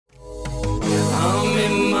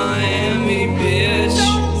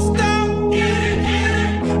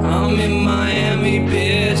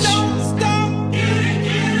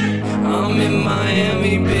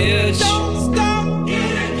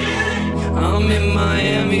I'm in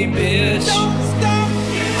Miami, bitch. Don't stop.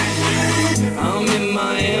 I'm in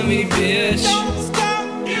Miami, bitch. Don't stop.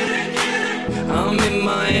 I'm in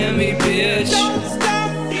Miami, bitch. Don't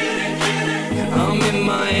stop. I'm in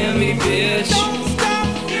Miami, bitch. Don't stop.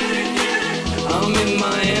 I'm in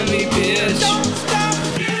Miami, bitch. Don't stop.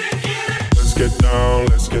 Let's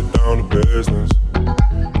get down to business.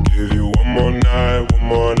 Give you one more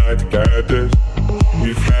night to get this.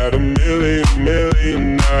 We've had a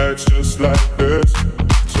million nights just like this.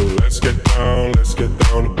 So let's get down to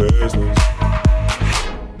business.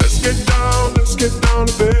 Let's get down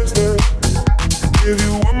to business. Give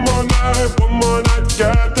you one more night to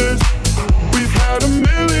get this. We've had a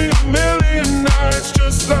million nights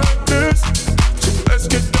just like this. So let's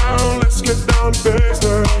get down to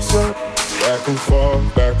business.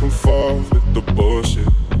 Back and forth with the bullshit.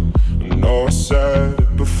 I know I said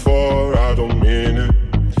it before, I don't mean it.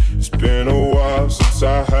 It's been a while since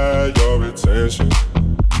I had your attention,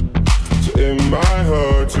 so it might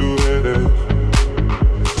hurt to hit it.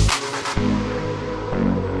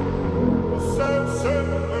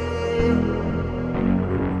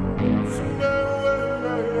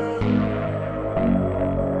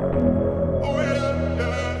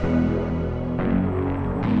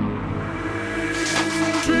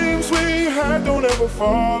 Dreams we had don't ever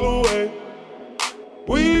fall away.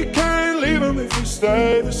 We can't leave them if we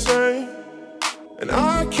stay the same. And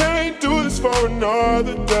I can't do this for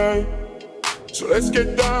another day. So let's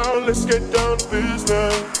get down to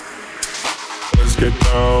business. Let's get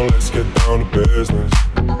down to business.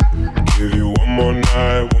 Give you one more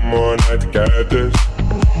night to get this.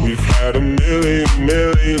 We've had a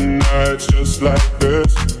million nights just like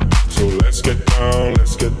this. So let's get down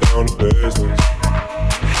to business.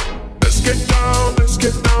 Let's get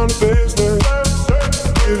down to business.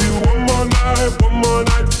 Give you one more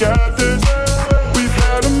night to get this. We've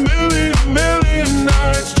had a million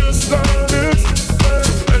nights just like this. So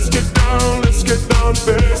let's get down to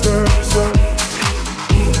business.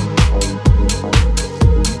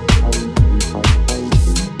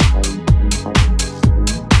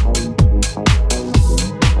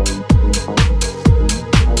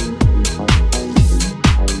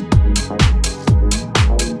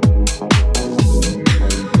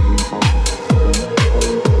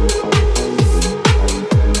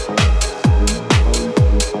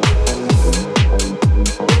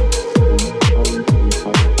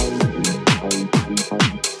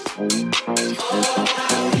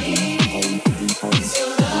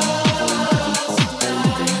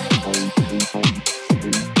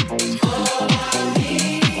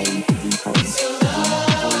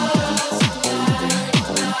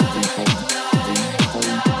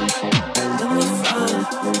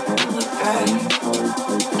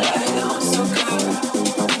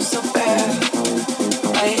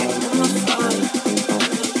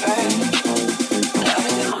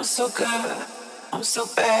 I'm so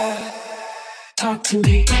bad. Talk to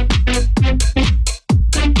me.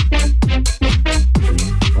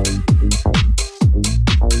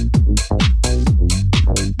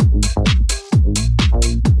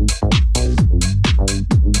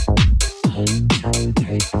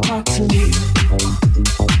 Talk to me.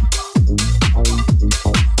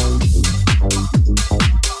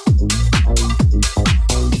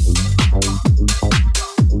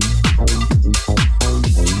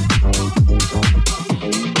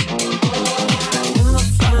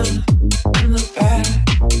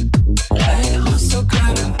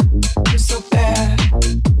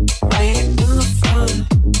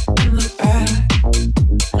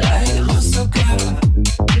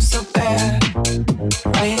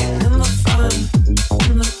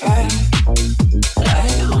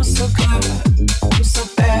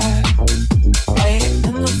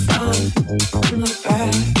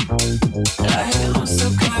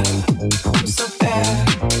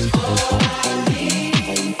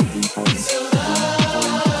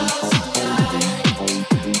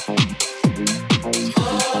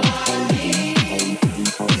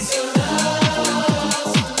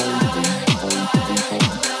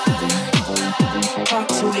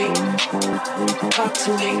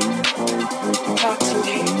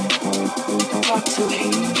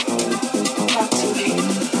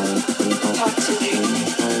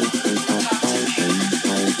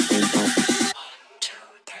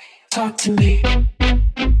 Talk to me.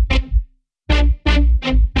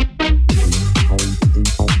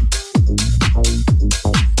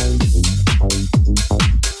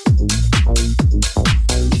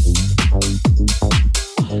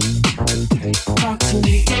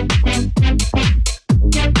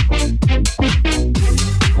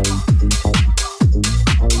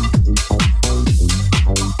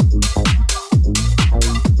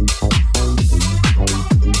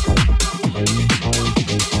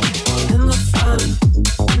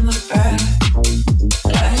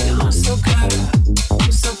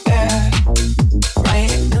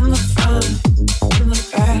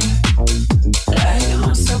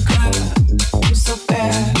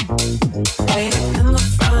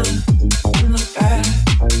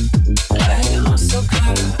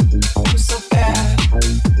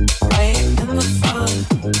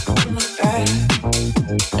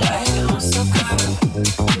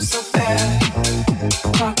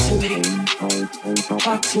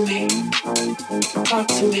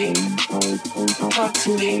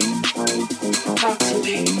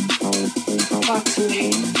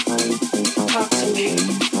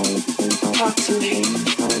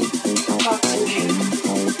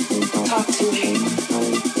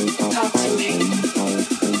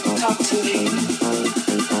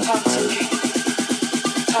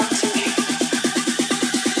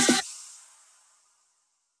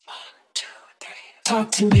 Talk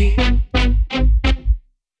to me.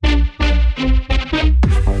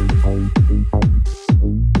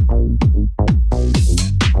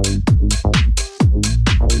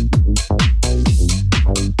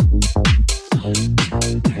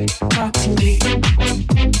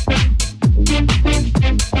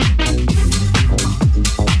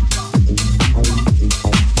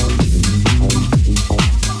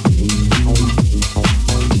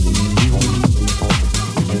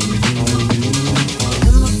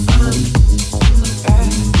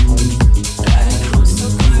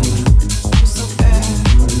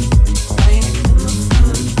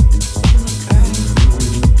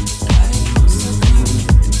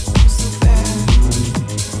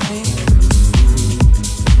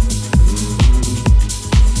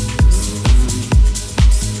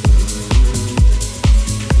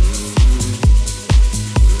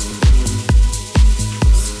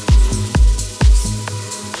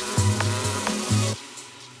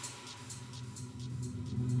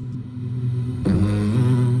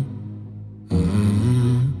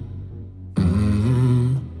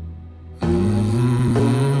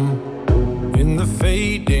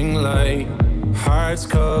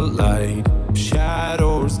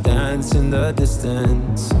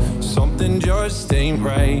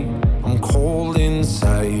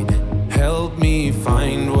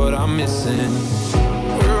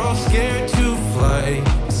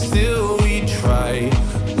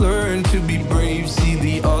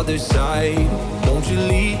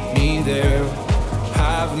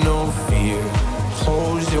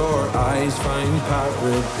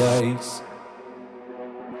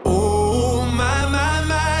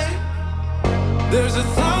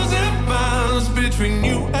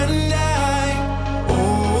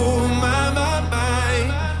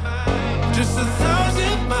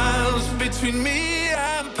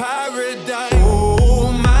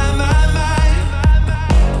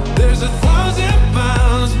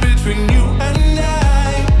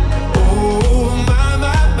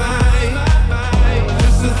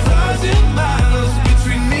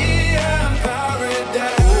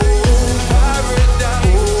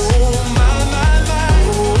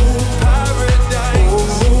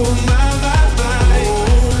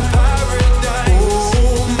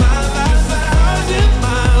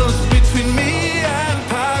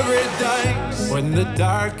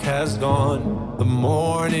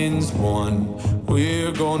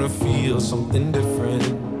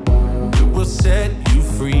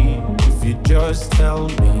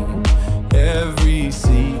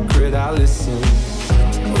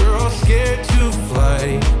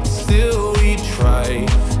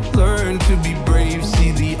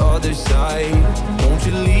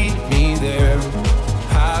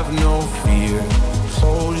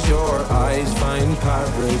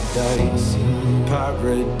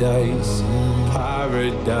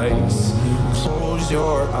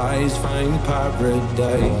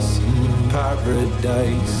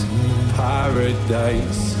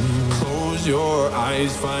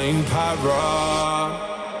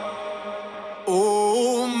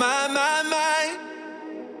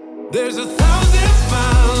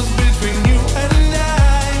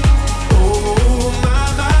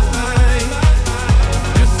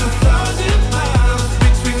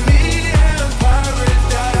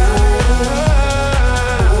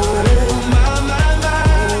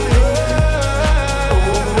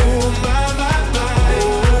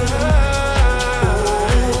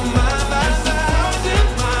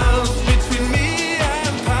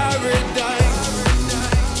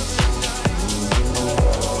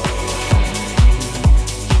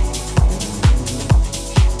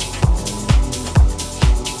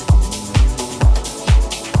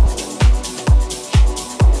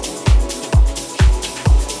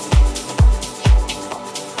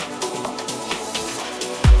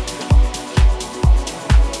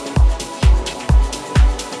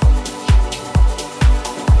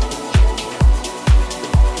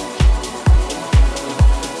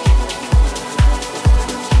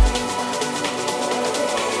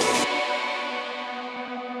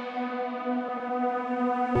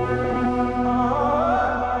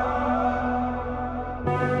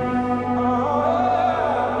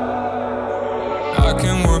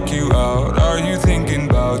 can work you out. Are you thinking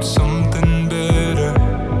about something better?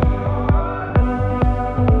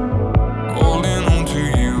 Holding on to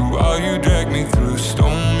you while you drag me through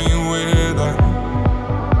stormy weather.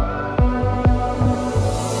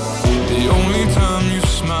 The only time you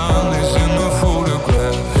smile is in the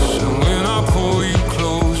photographs, and when I pull you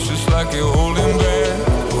close, just like you're holding back.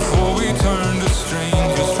 Before we turn to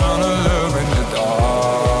strangers, trying to love in the dark.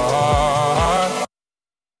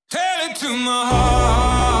 Tell it to my heart,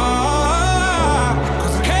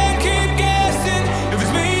 'cause I can't keep guessing if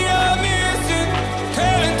it's me you're missing.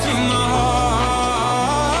 Tell it to my heart,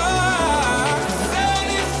 'cause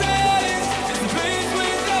silence is the place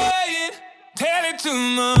we're dying. Tell it to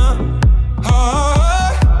my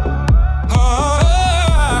heart, heart,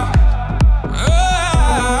 heart.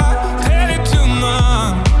 Tell it to my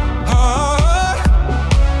heart,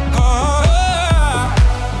 heart,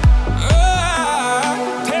 heart.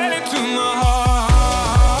 Tell it to my heart,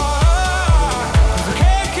 'cause I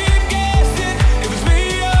can't keep guessing if it's me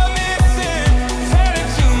you're missing. Tell it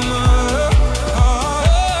to my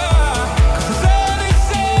heart, 'cause silence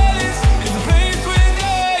is the place we're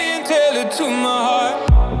dying. Tell it to my heart.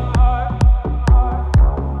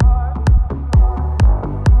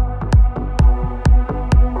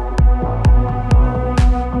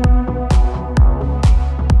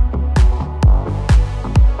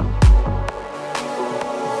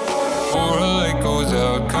 Before a light goes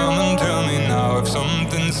out, come and tell me now if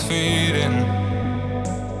something's fading.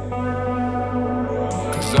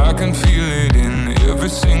 'Cause I can feel it in every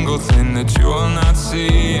single thing that you're not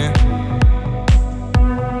seeing.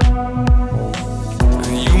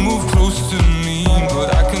 And you move close to me, but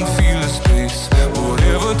I can feel the space.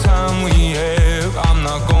 Whatever time we have, I'm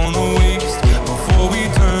not gonna waste. Before we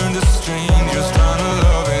turn to strangers, trying to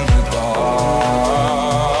love in the dark.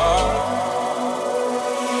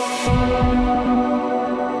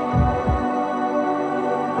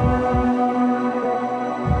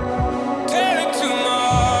 Tell it to my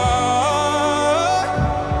heart,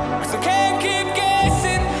 'cause I can't keep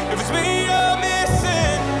guessing if it's me you're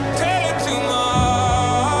missing. Tell it to my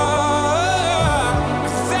heart,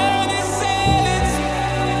 'cause silence. Silence.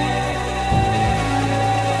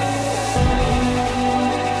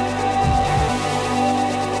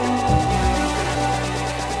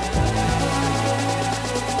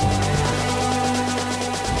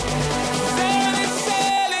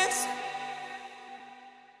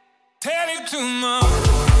 Tell it to my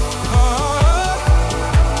heart,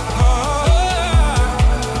 heart,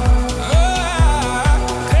 heart.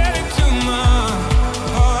 Tell it to my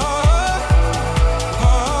heart,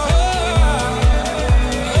 heart,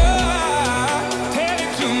 heart. Tell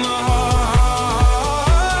it to my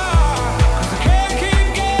heart, 'cause I can't keep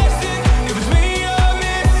guessing if it's me you're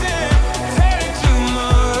missing. Tell it to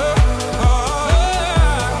my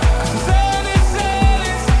heart, 'cause silence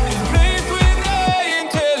is the place we're dying.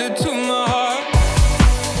 Tell it to my heart.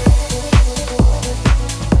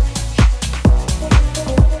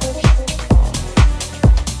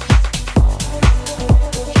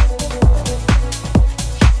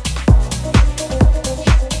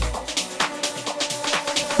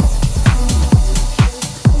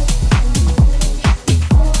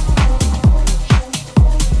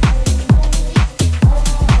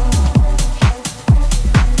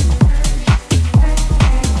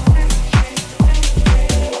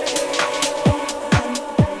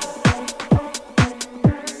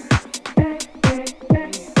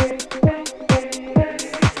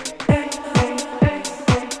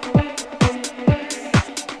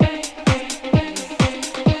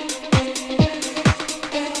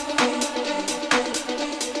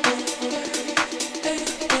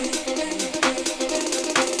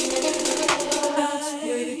 Bounce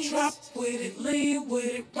with it, drop with it, lean with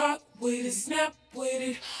it, rock with it, snap with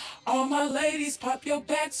it. All my ladies, pop your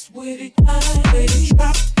backs with it. Bounce with it,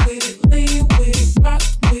 drop with it, lean with it, rock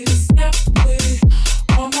with it, snap with it.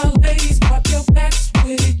 All my ladies, pop your backs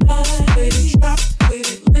with it. Bounce with it, drop with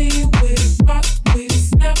it, lean with it, rock with it,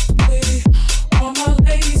 snap with it. All my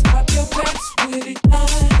ladies, pop your backs with it.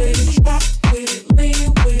 Bounce with it, drop with it,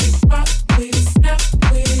 lean with it, rock with it, snap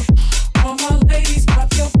with it. All my ladies, pop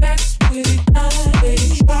your backs with it. Bounce with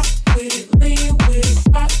it, drop with it, lean with it,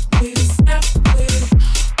 rock with it, snap with it.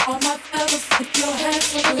 All my fellas, put your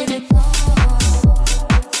hands with it.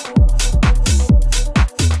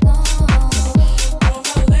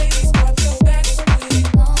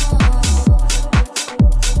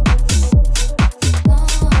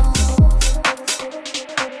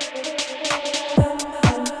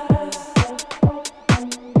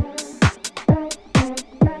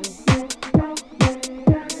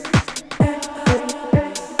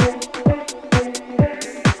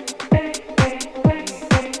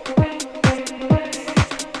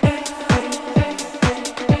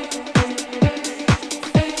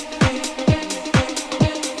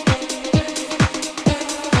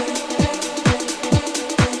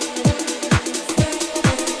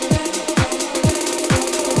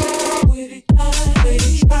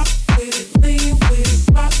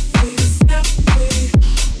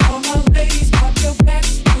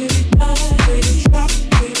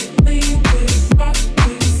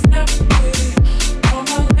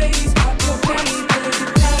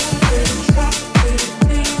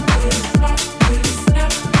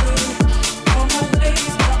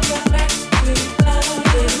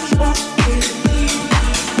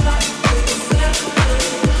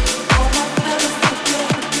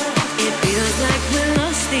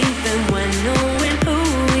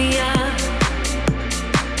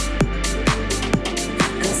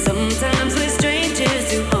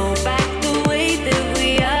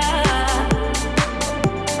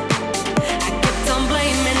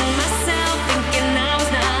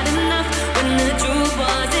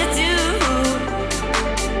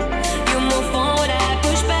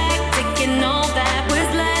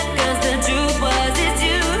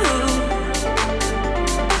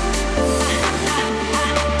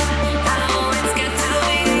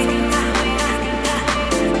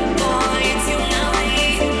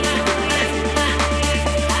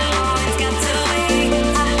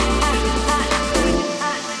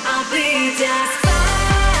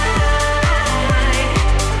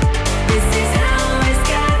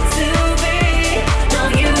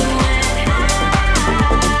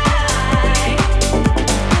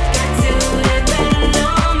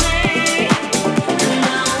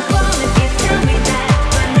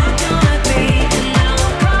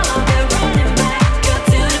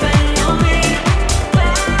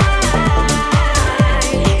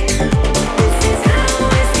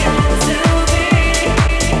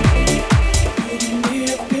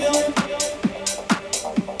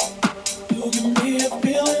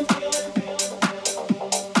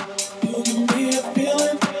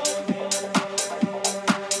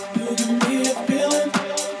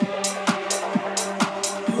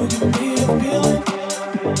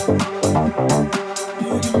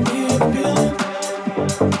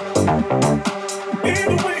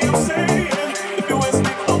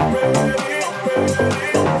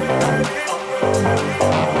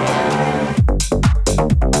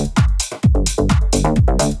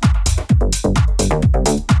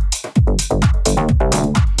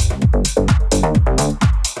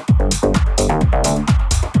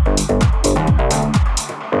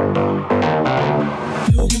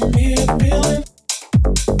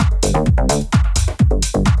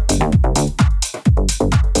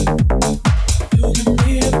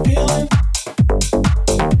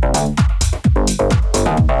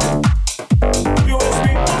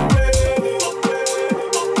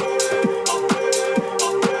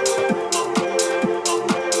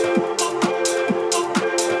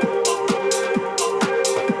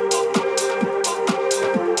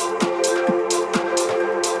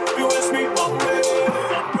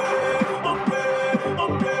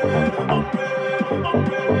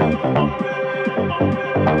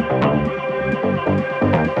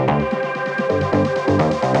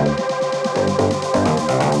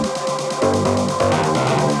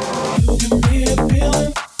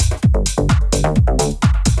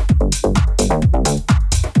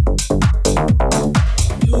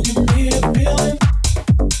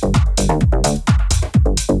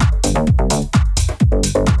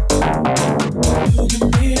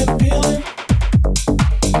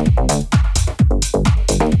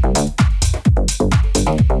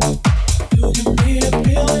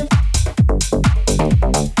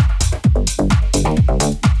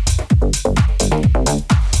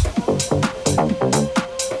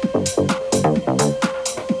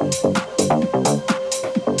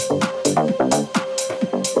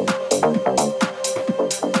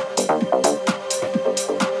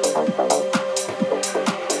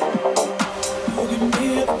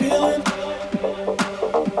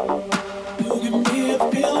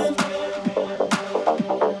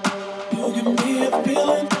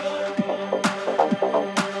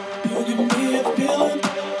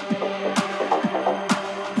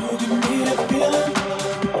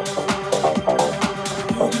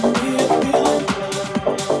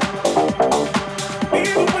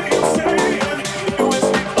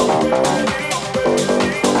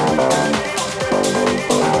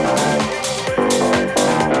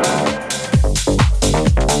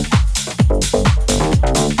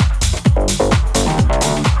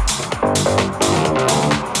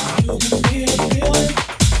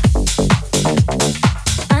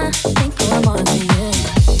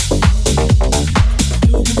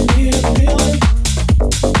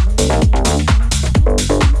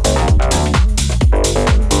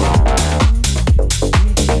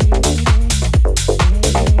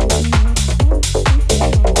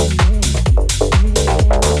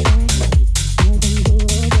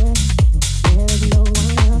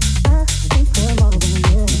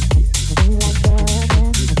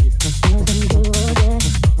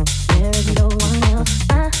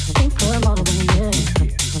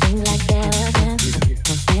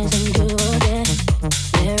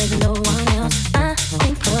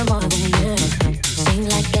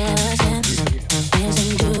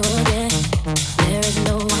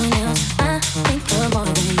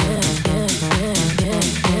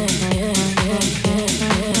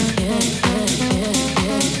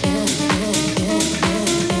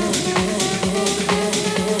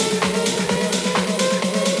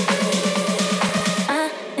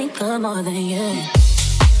 more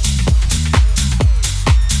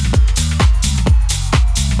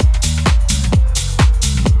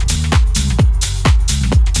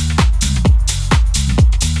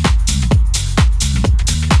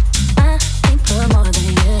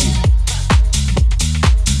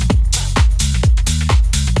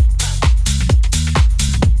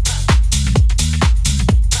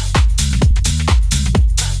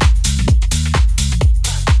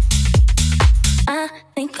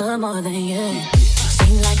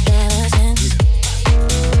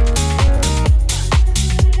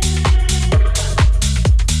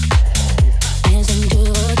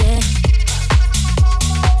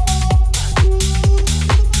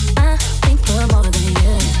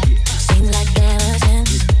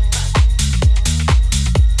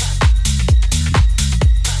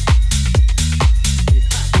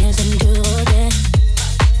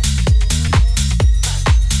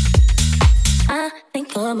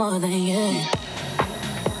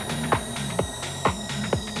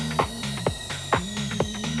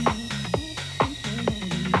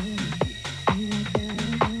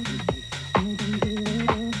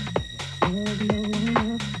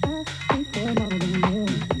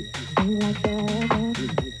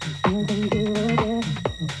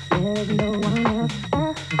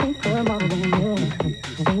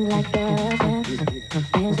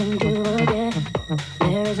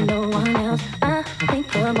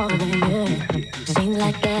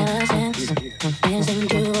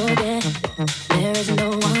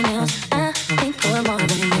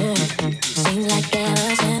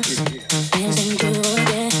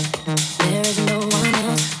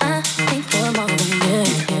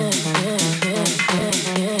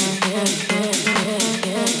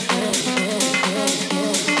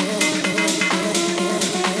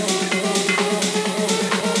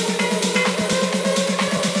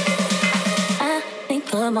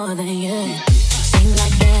than you.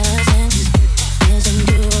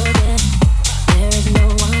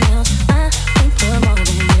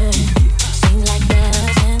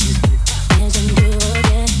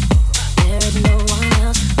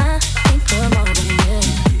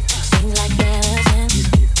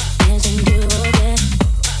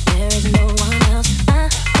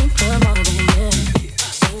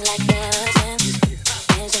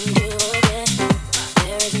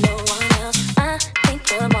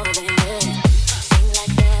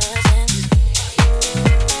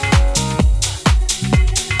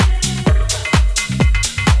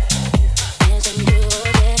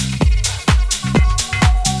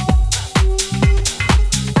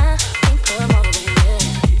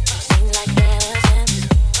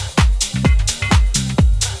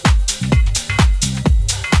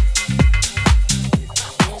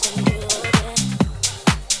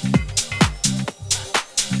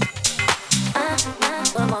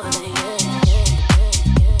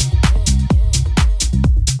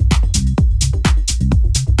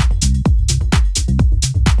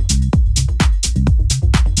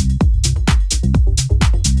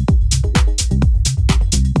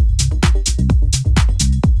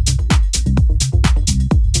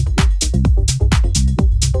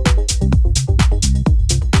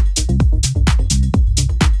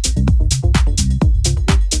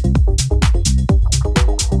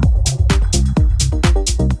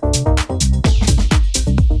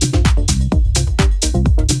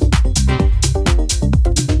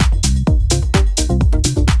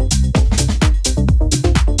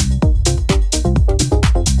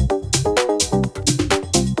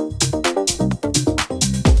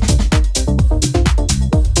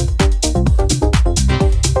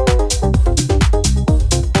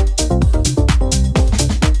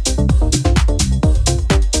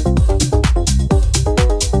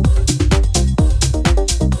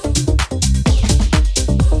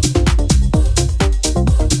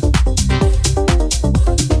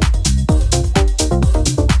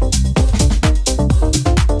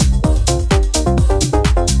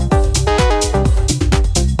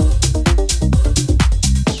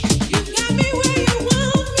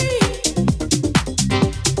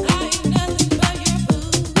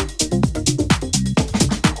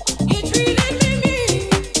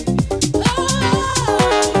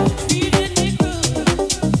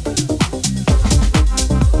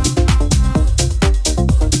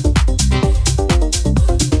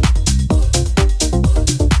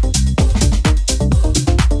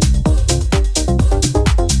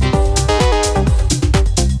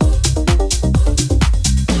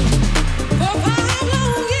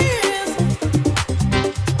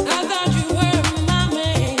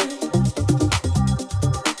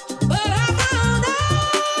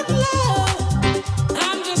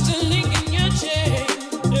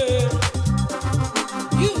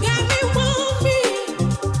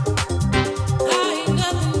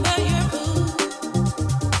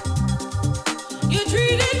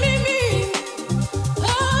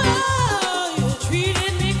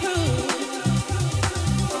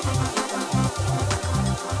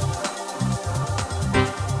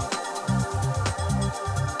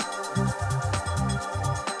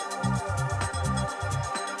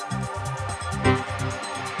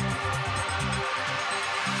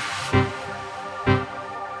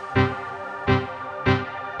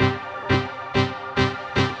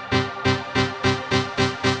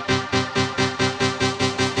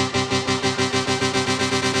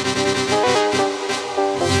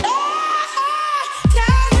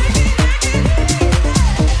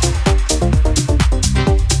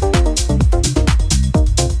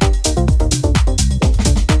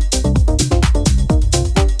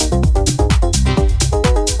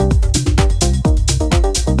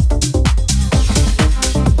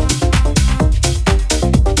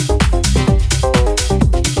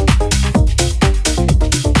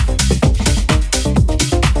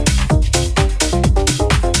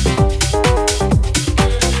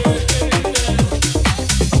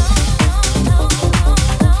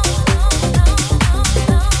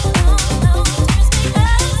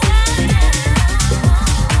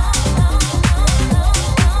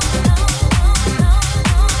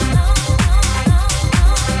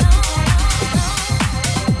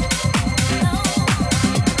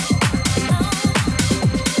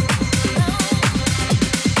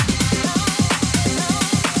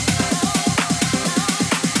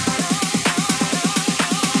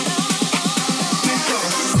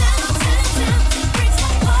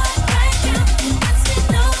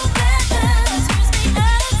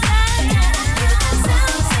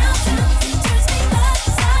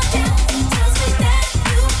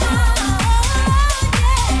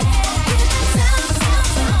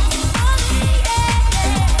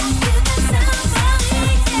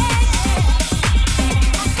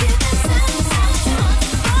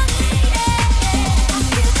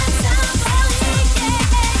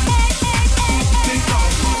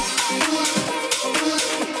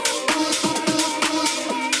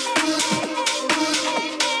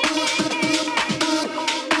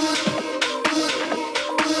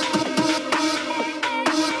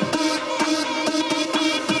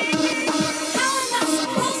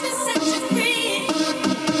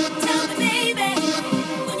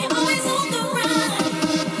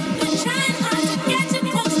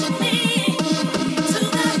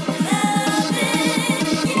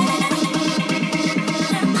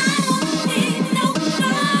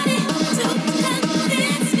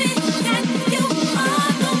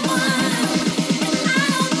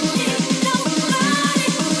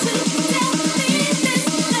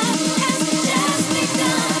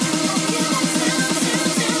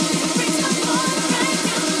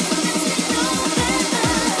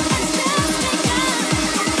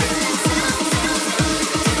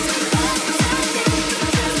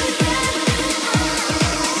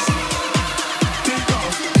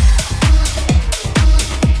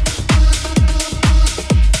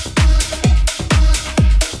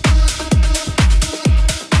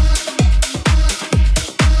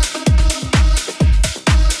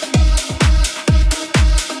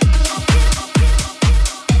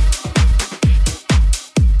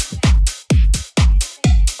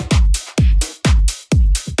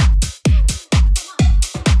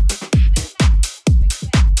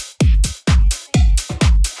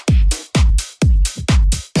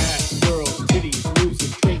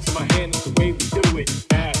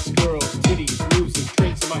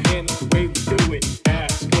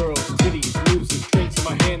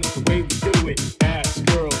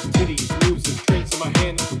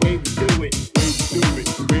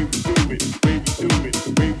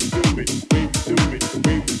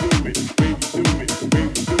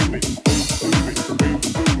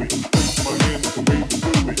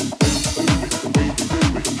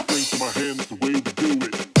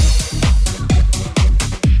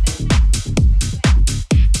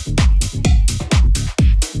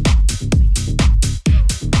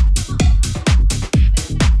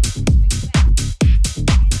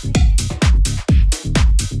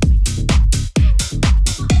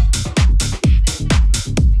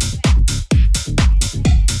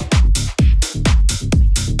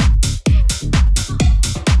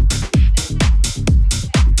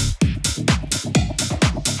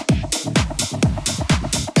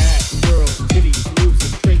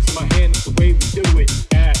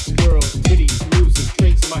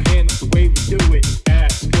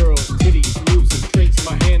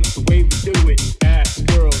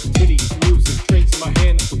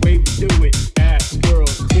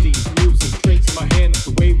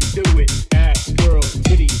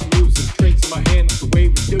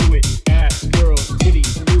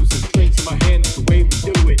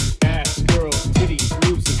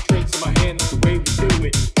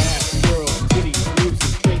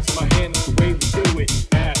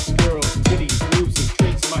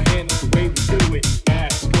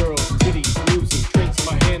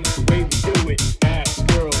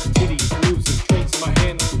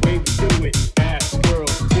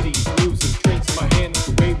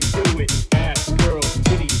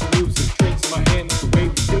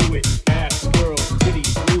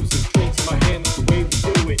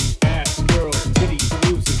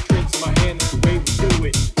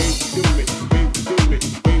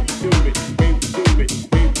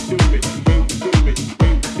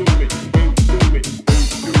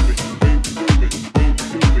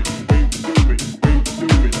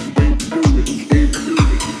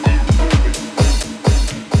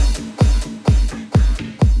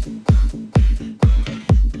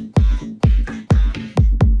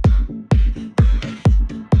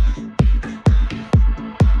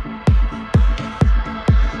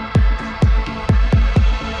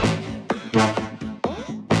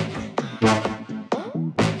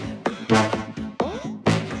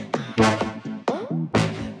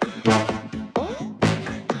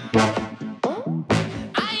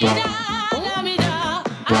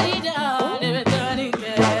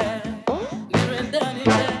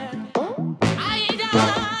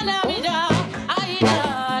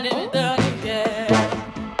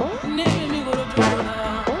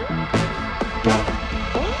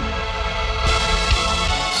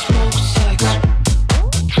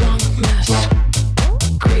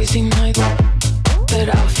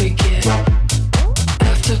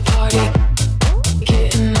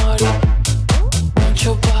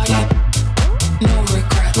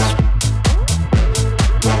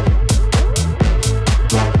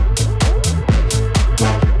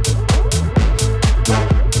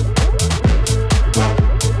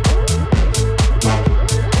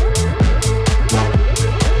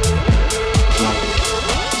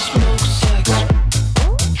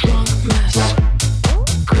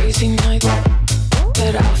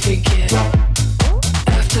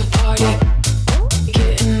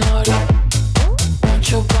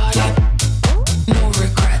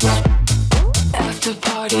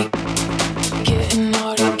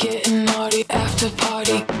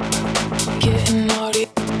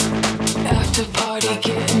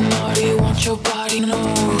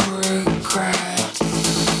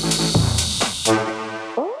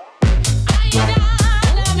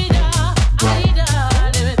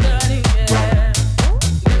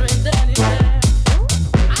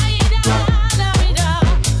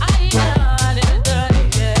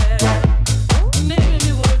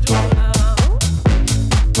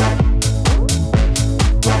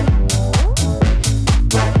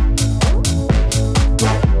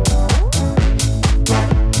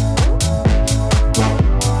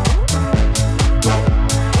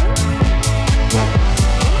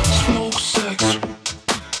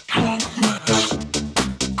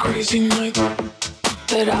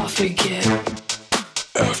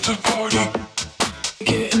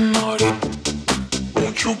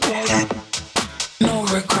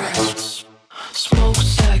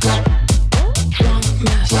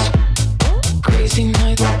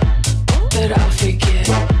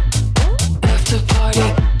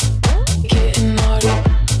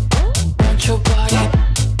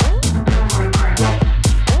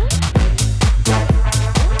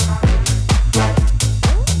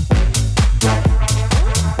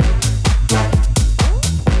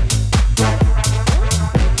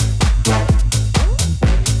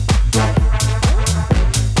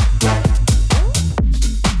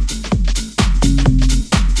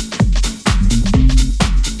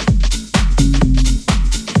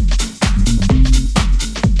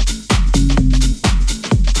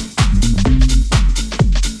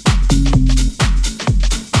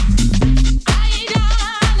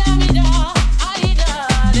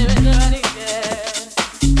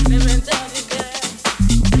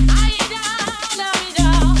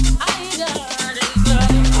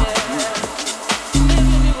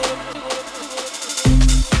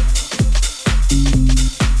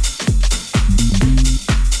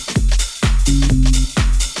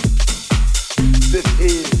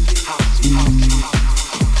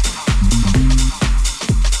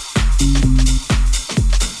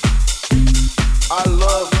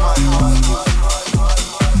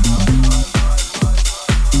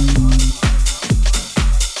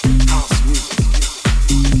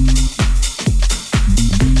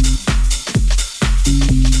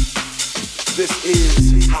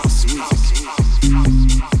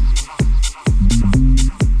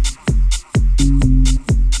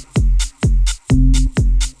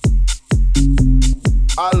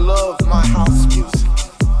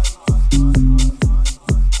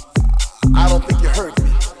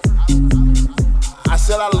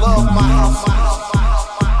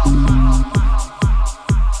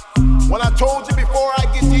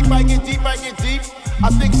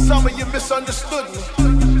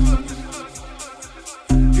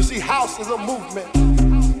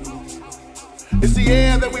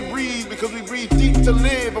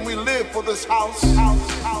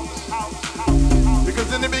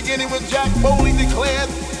 Because in in the beginning when Jack Foley declared,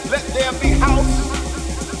 "Let there be house,"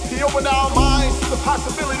 he opened our minds to the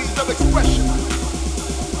possibilities of expression.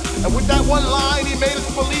 And with that one line, he made us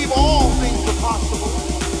believe all things were possible,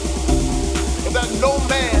 and that no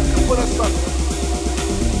man could put us under.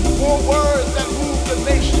 4 words that moved the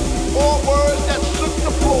nation, 4 words that shook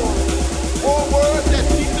the floor, 4 words that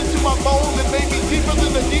seeped into my bones and made me deeper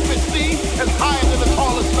than the deepest sea and higher than the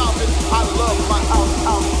tallest mountain. I love my house,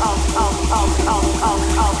 house, house, house, house, house,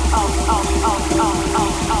 house, house, house, house,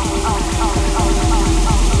 house, house, house, house, house, house,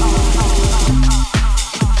 house, house.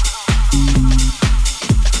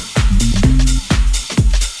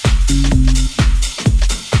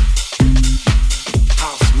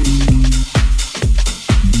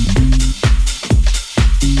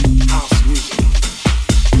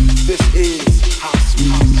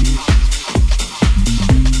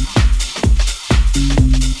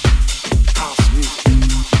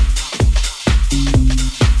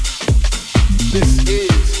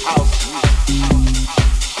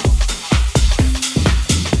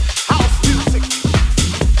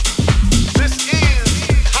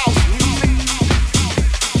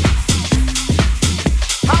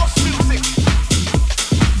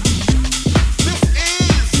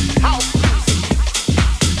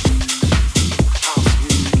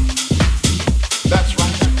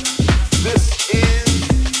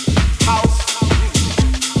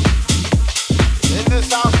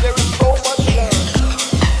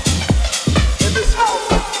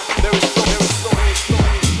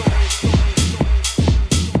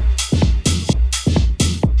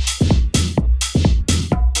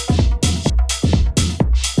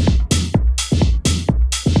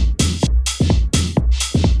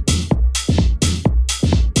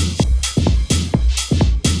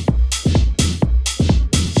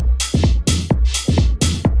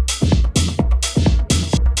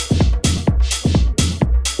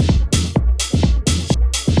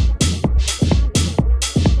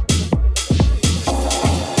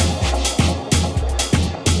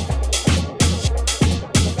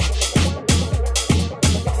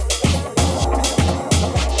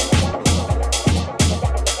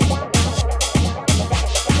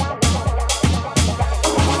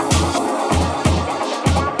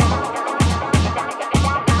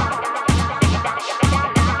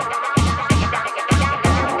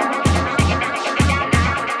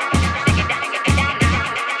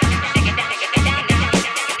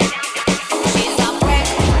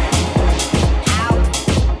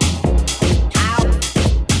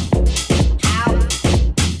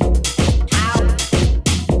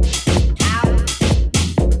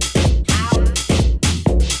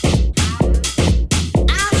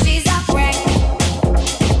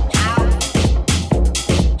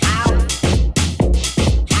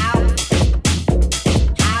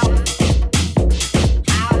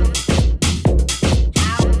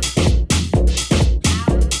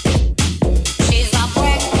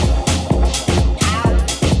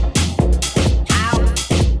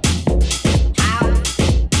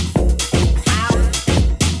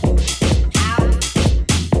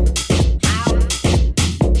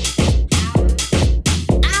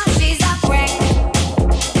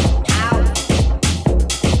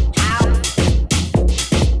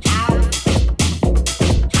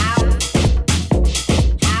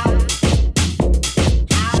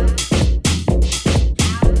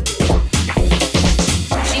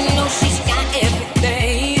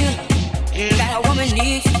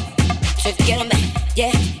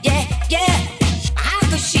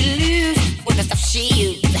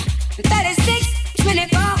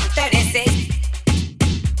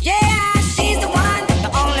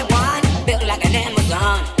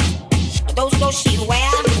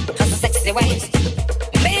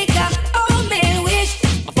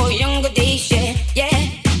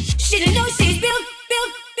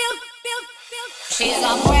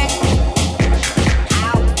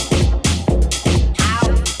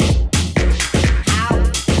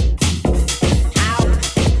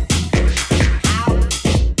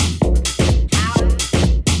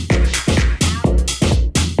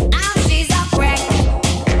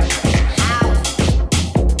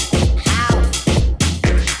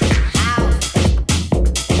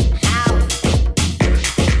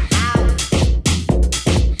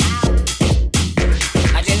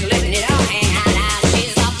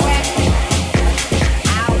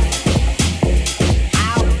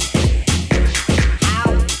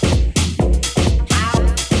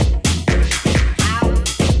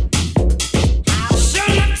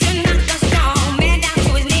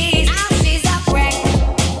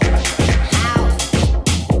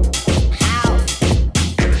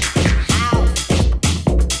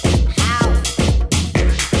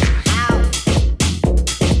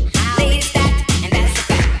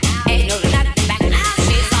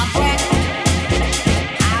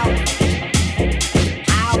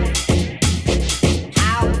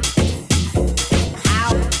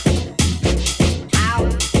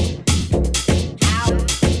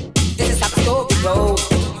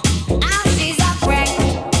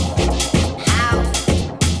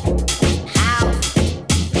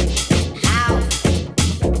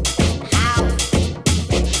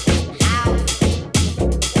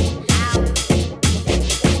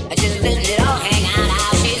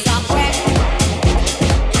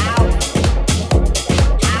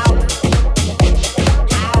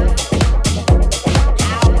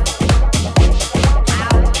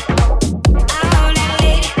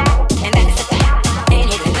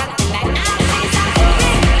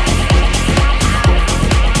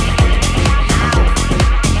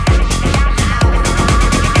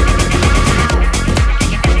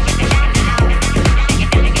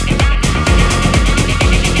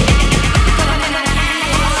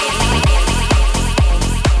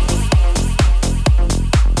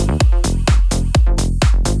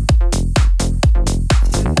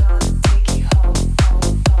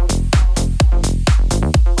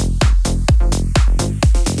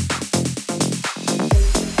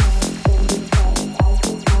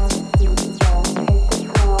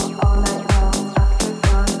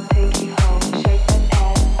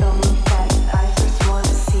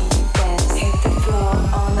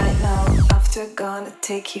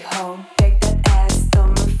 take you home. Take that ass, don't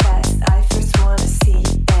move fast. I first wanna see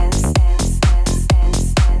you dance, dance, dance,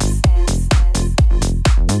 dance, dance, dance, dance.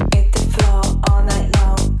 Hit the floor all night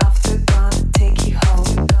long. After gonna take you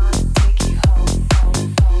home, gonna take you home,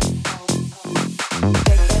 home, home, home, home.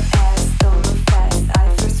 Take that ass, don't move fast. I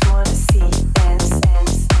first wanna see you dance,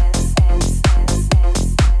 dance, dance, dance, dance,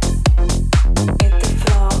 dance, dance. Hit the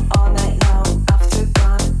floor all night long. After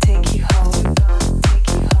gonna take you home, gonna take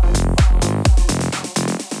you home, home, home,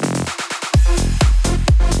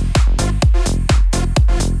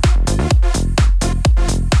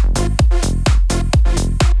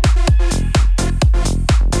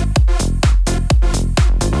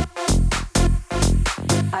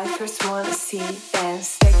 I first wanna see you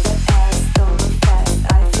dance. Take that ass, don't move fast.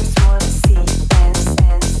 I first wanna see you dance,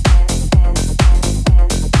 dance, dance, dance, dance,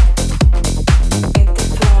 dance. Hit the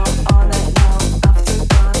floor all night long. After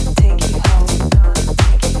gonna take you home, gonna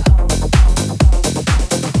take you home, home,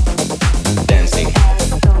 home. Dancing. Ass,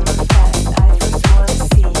 don't move fast. I first wanna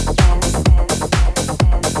see you dance, dance, dance, dance, dance. Floor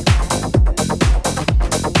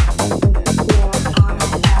all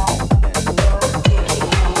night long. Gonna take you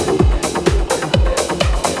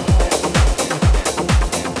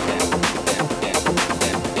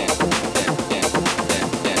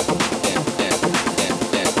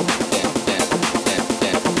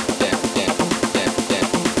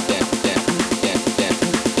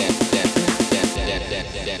home.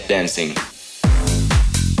 Dancing.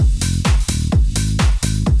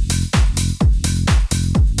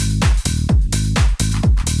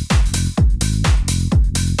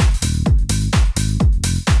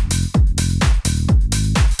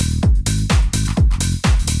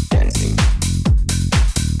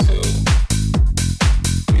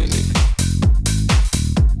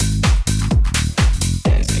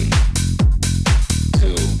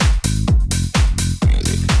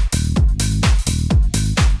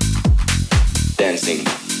 Dancing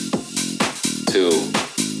to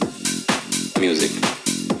music. Dancing to music.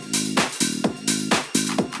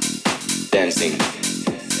 Dancing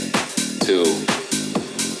to music.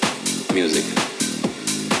 Dancing to music.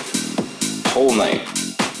 Whole night.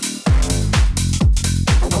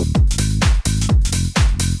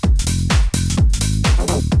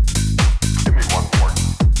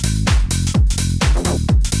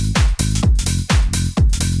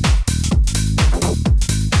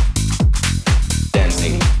 Dancing.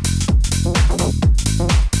 Dancing.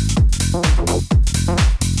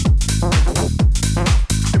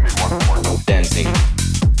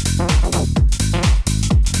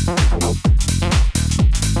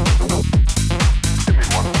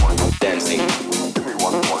 Dancing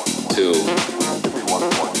to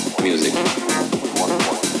music.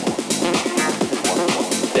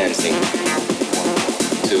 Dancing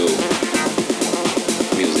to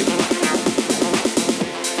music.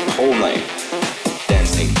 Whole night.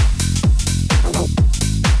 Dancing.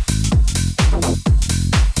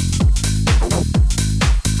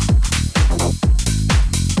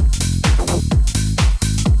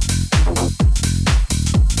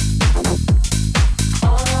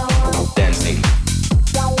 Dancing.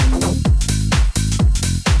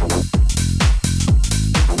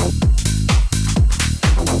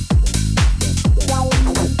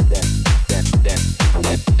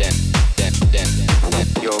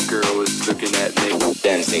 Your girl is looking at me.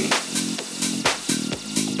 Dancing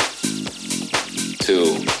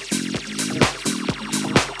to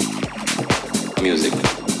music.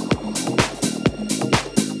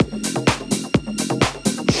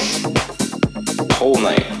 Whole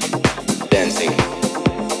night. Dancing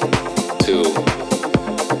to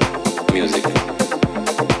music.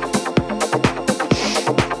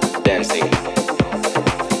 Dancing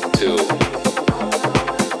to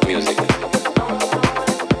music.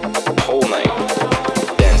 Whole night.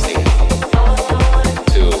 Dancing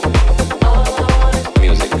to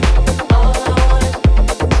music.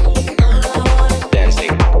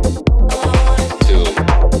 Dancing to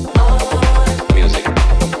music.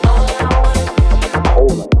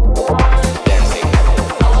 Whole night. Dancing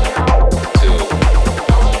to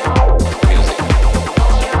music.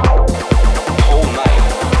 Whole night.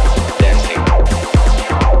 Dancing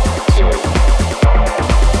to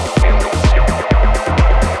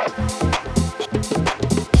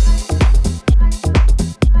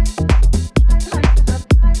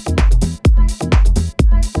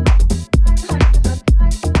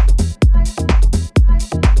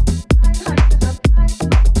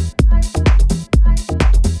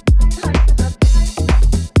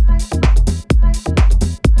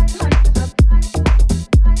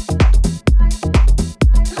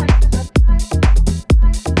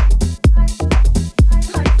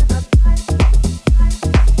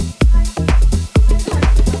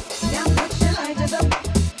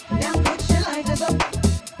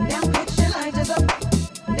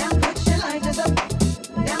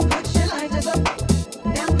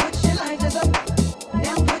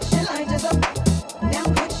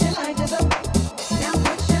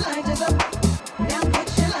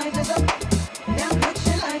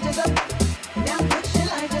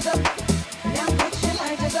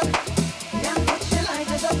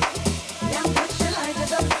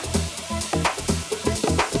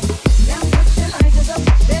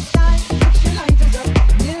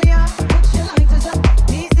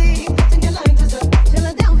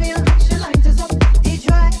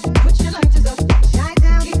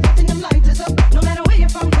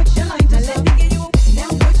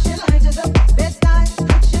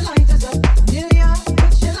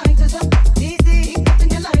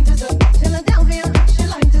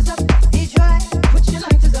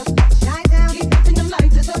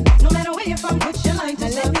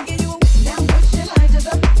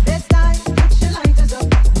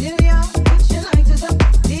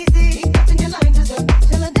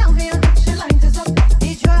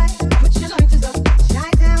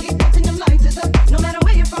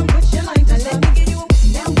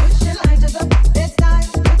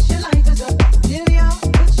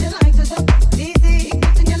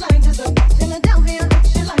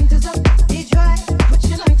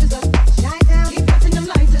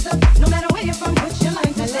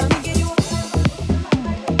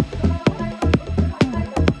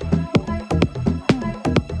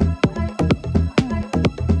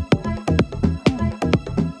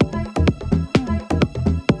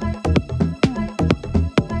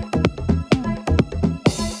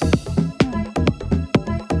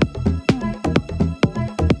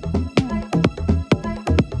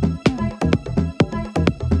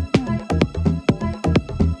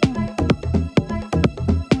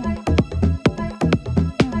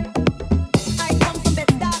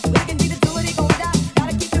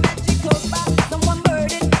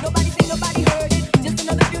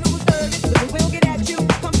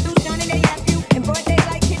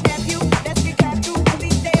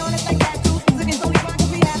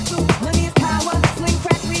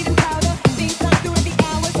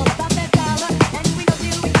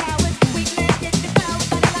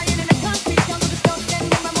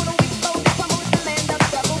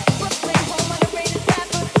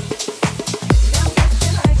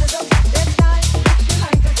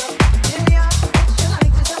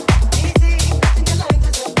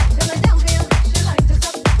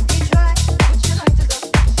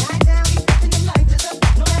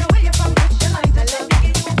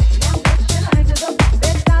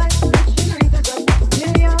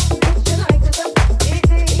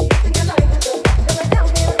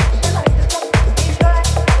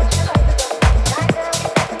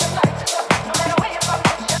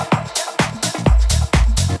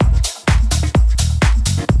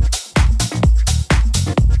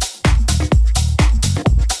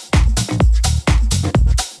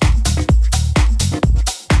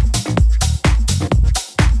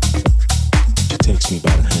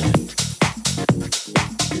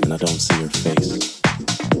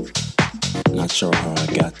how I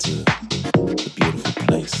got to the beautiful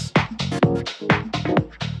place.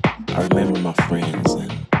 I remember my friends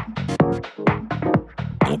in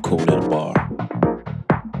a cool little bar.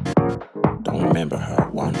 Don't remember how I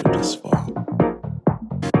wandered this far.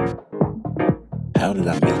 How did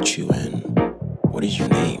I meet you and what is your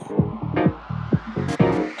name?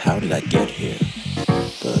 How did I get here?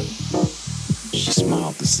 But she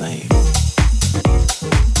smiled the same.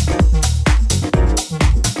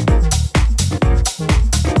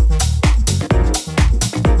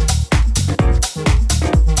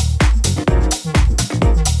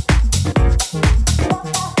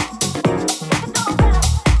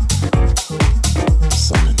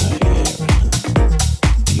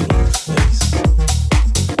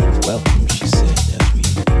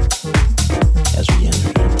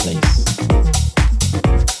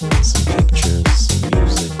 Some pictures, some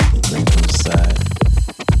music, a drink from the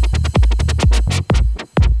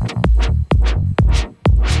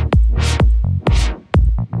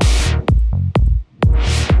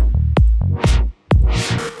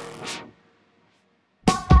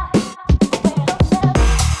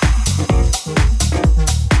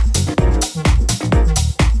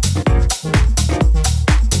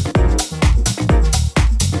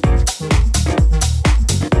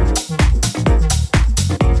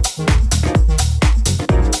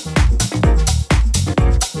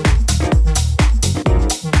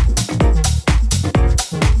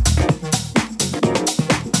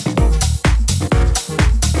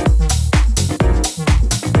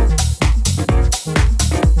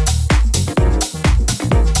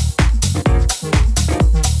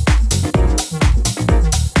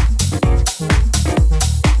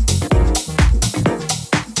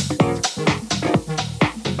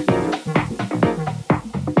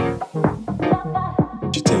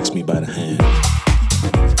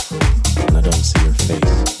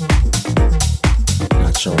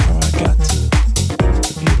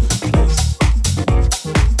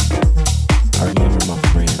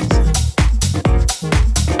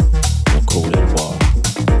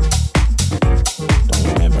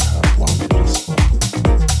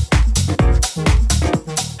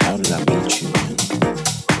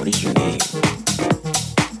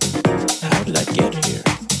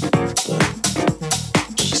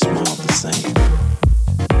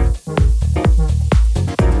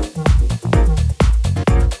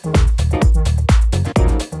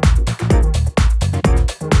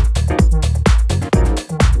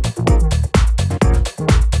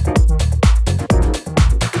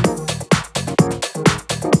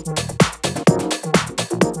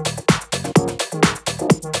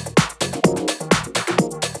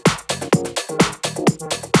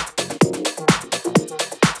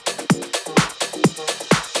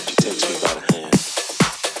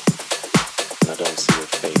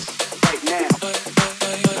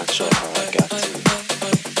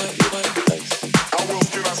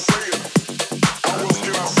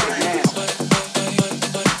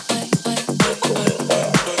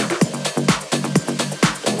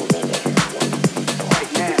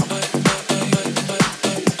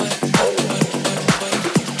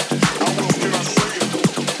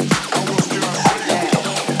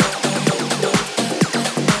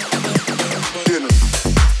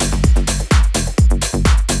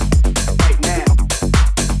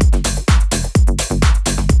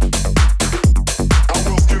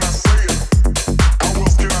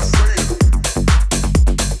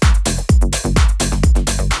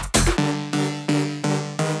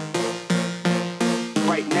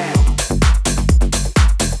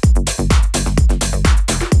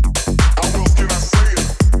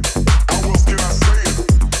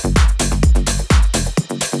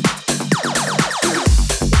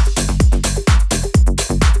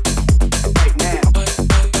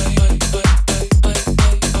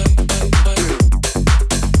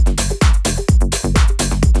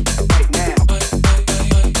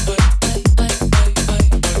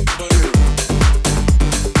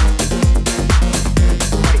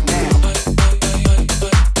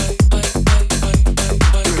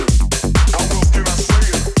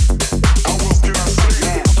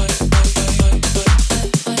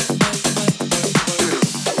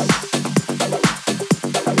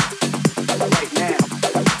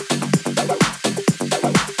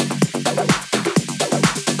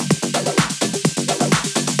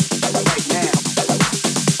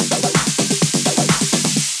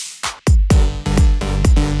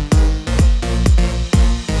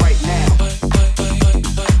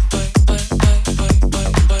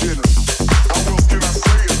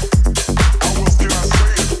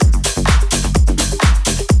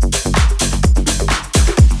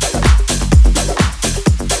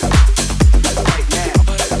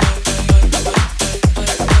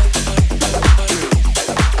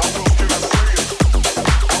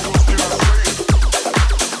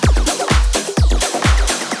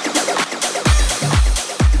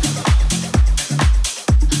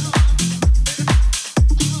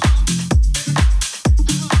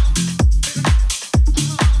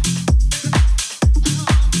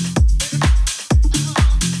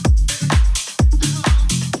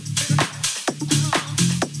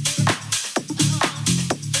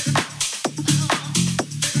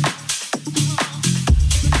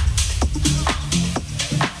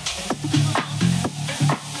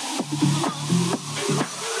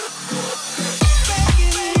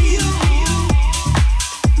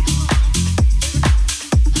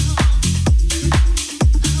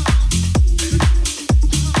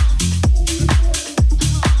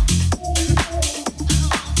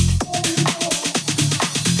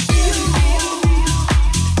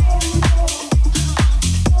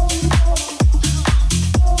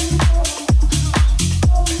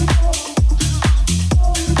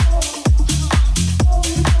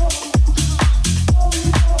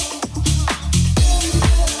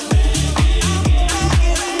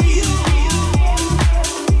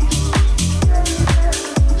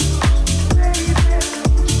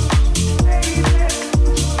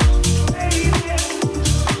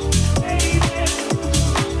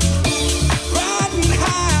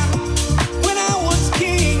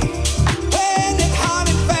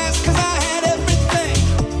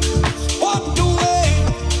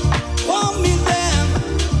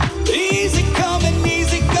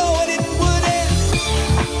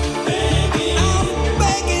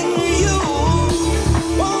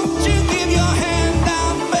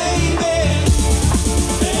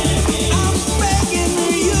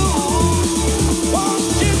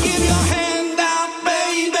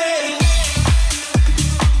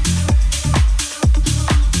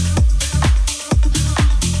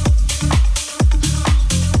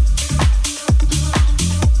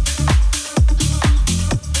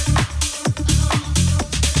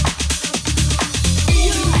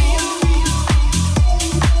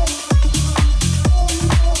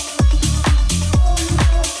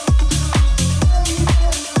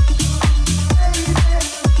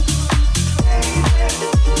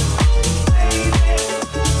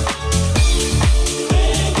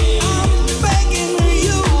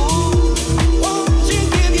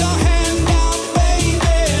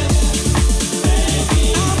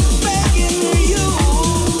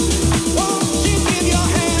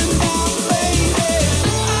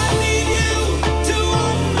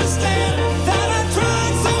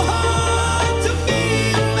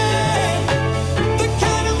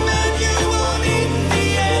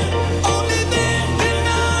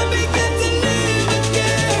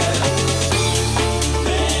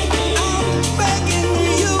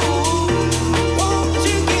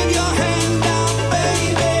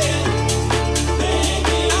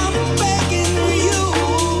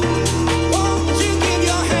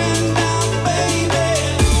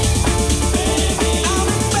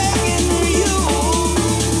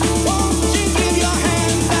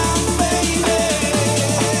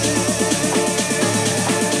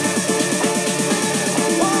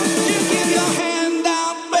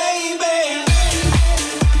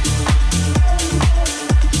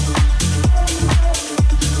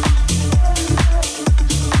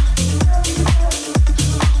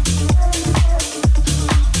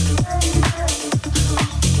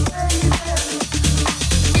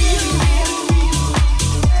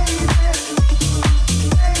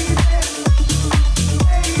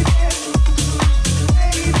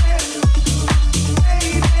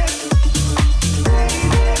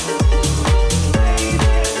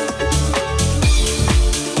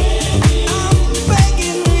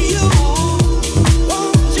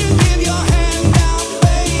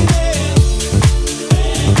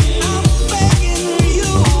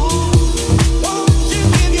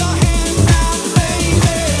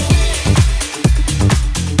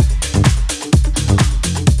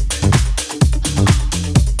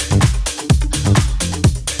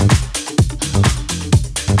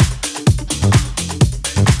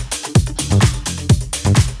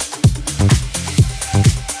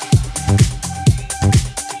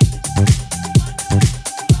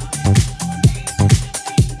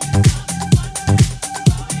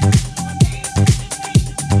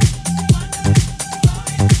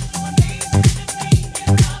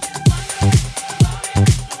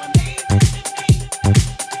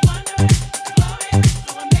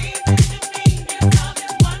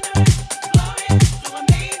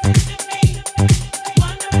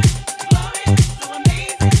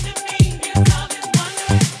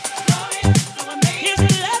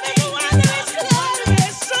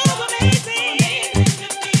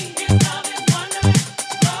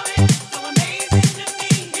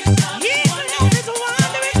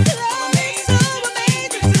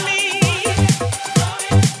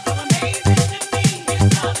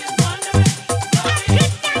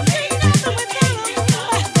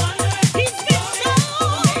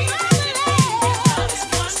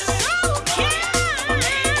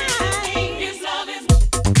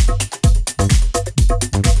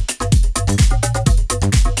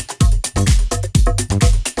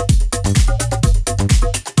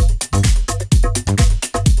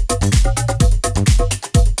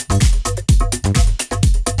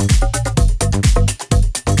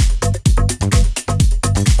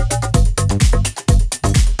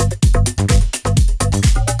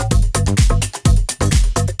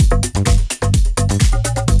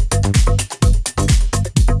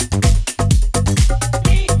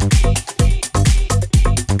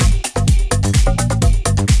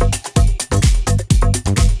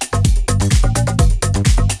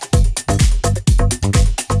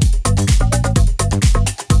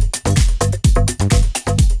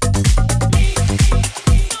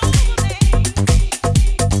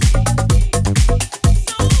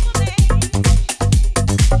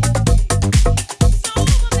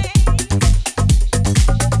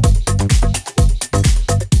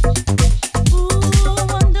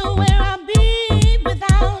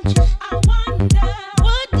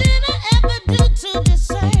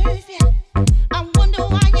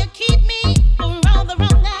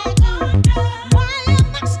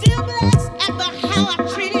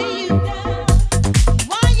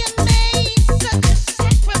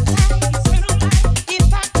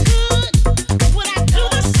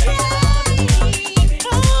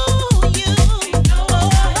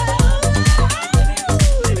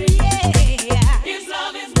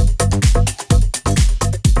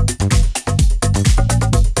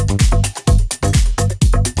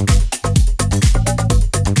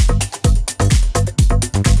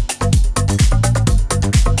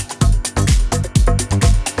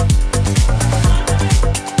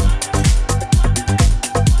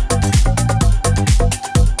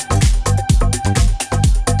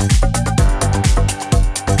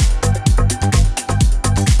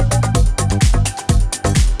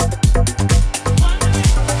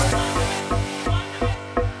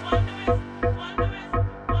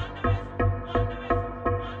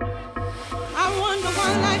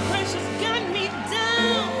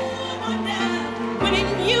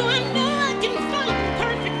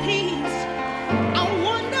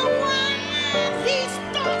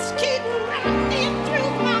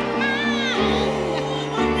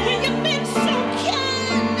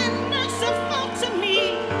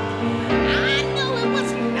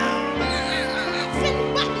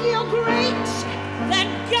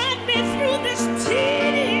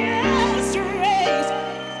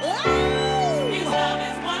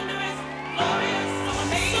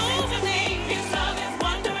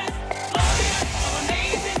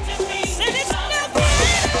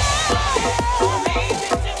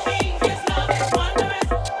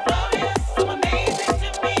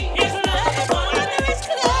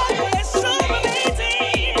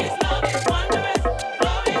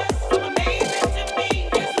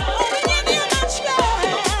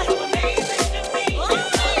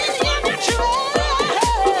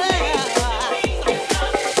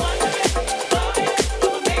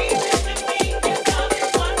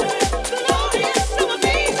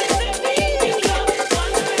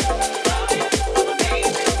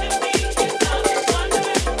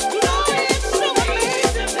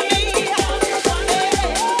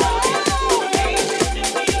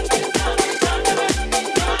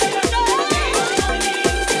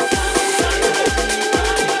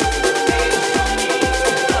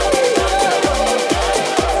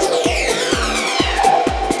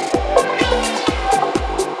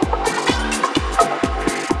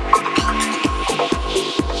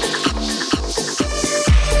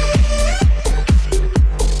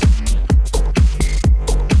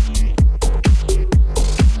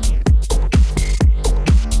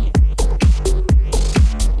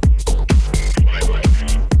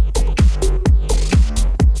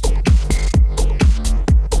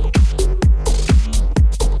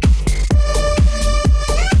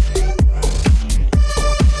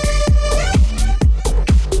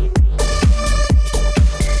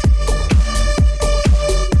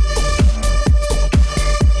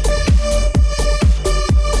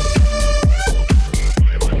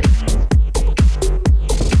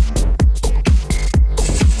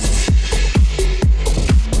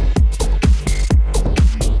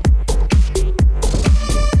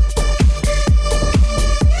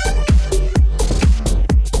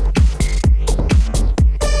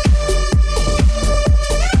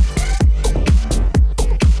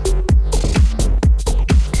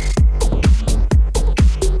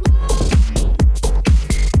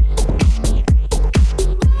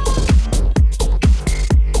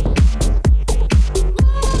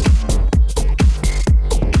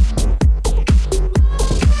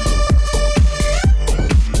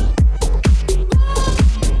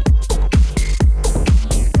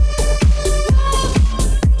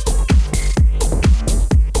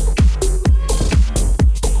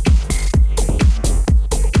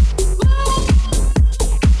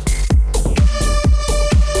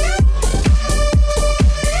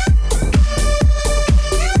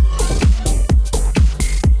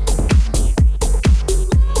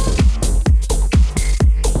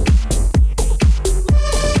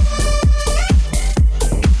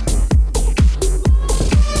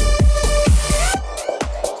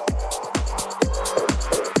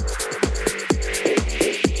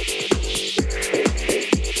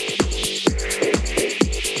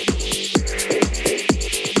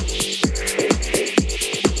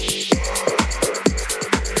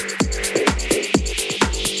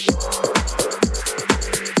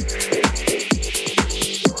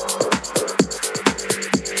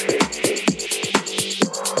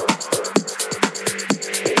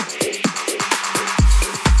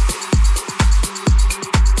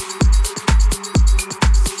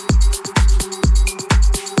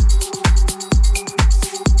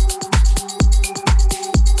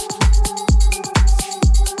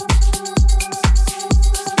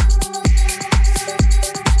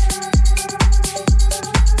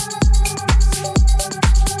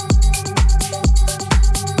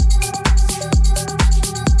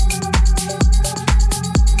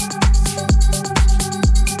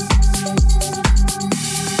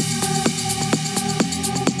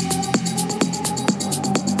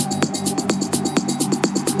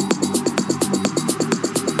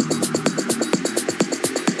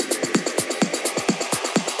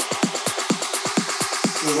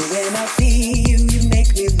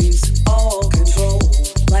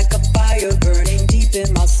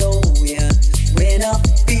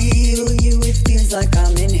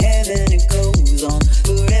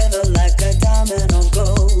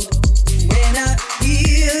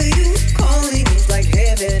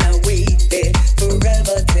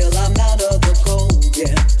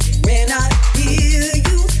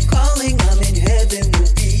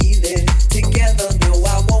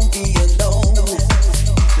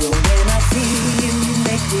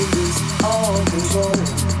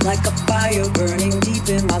like a fire burning deep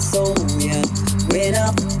in my soul, yeah. When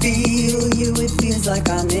I feel you, it feels like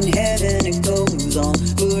I'm in heaven. It goes on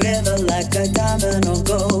forever like a diamond or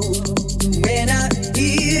gold. When I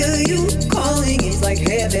hear you calling, it's like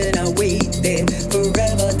heaven. I wait there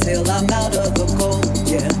forever till I'm out of the cold,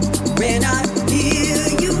 yeah. When I hear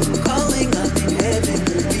you calling, I'm in heaven.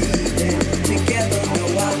 We'll be there together. No,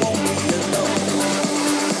 I won't be alone.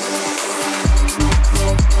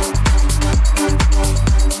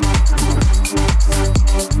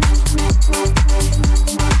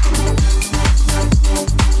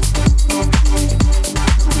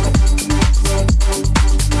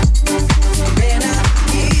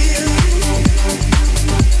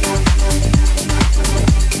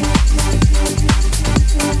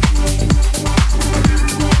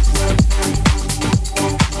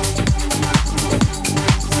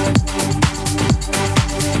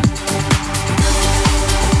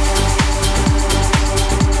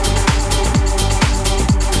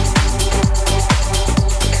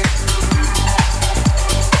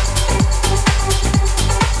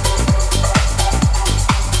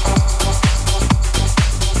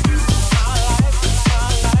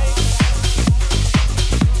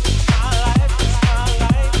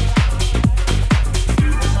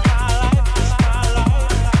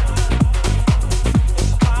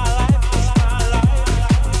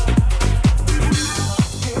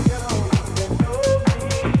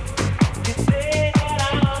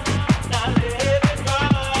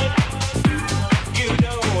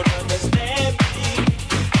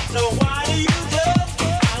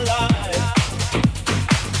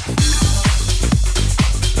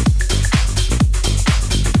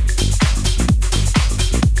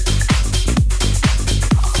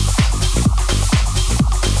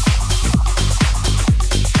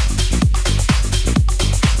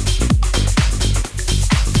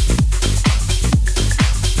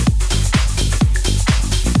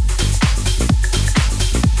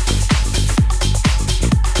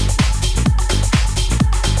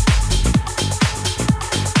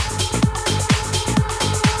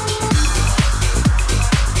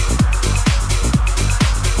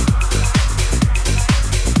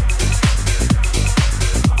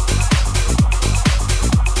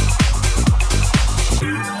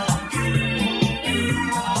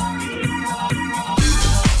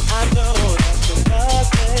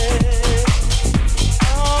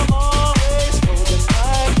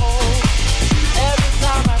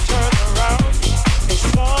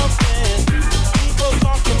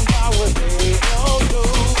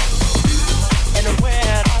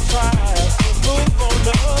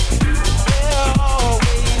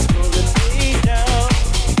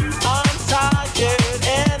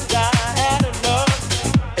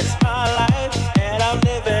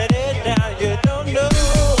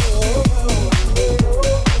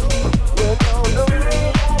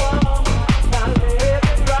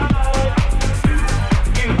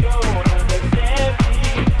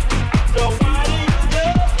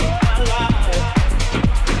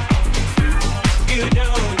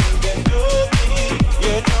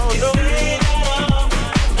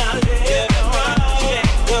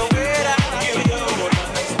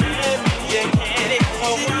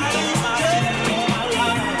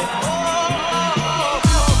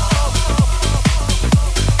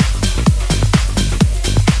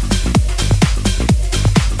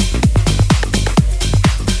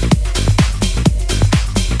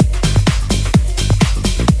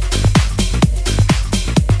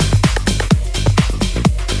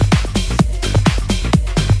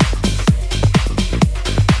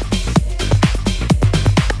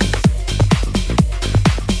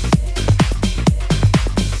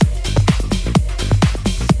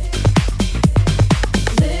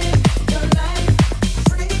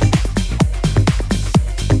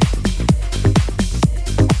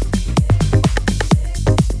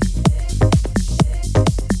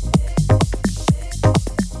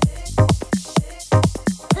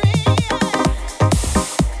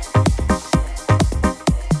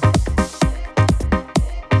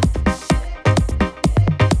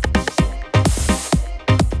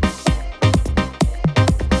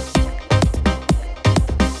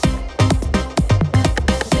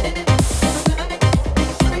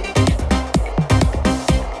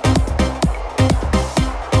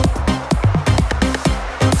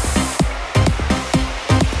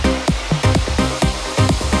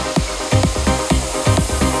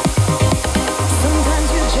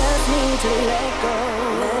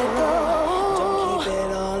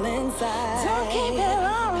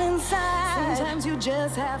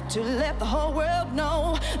 to let the whole world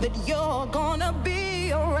know that you're gonna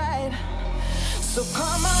be alright. So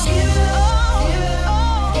come on, give it all, give it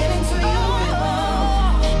all.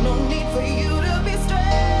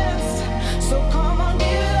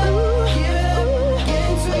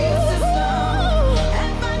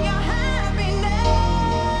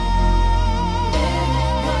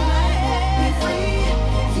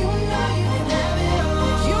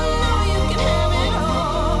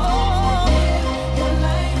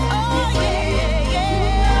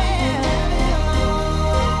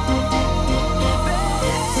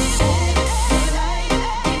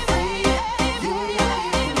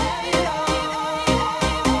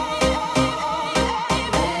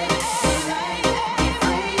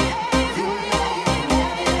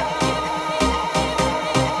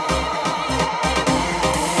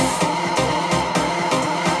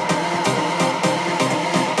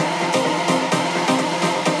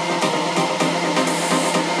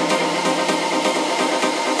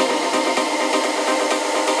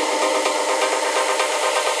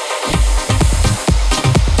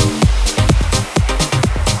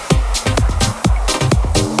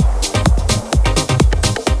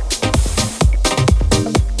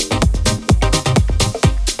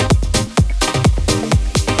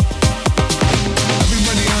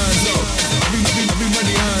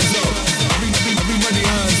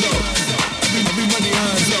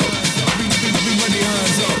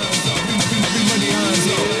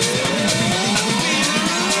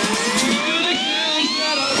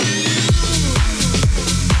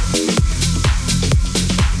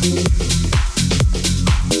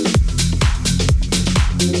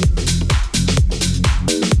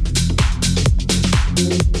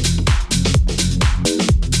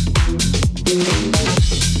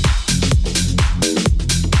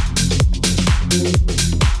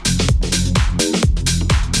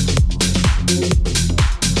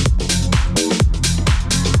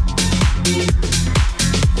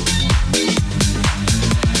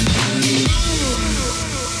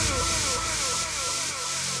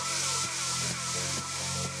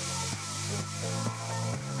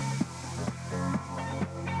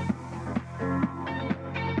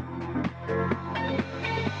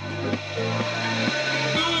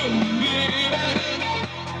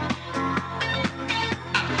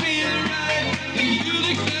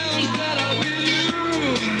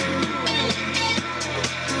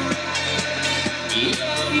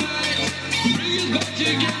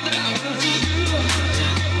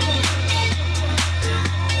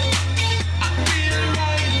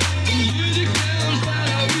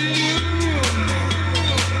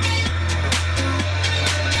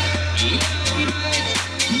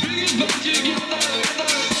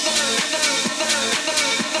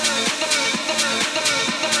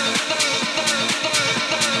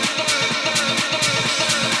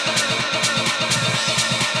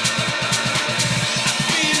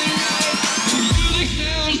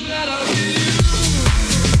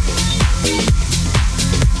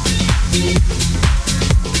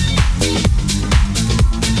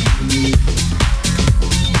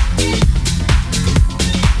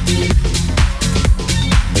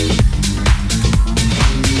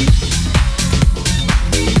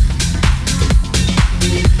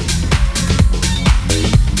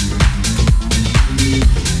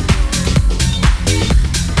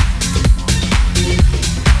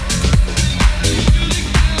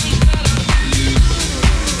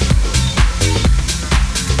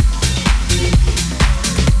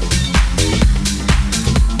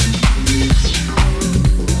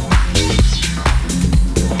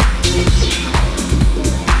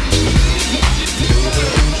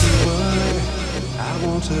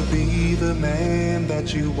 to be the man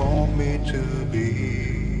that you want me to be.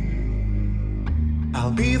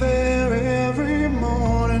 I'll be there every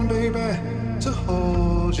morning, baby, to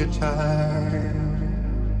hold you tight.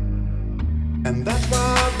 And that's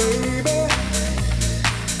why, baby,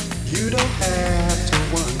 you don't have to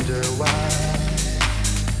wonder why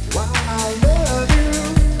I love you.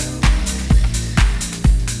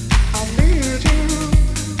 I need you.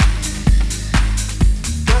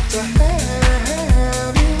 Got to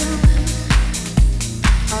have you.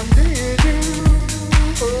 I need you.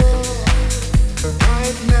 Oh,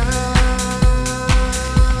 right now.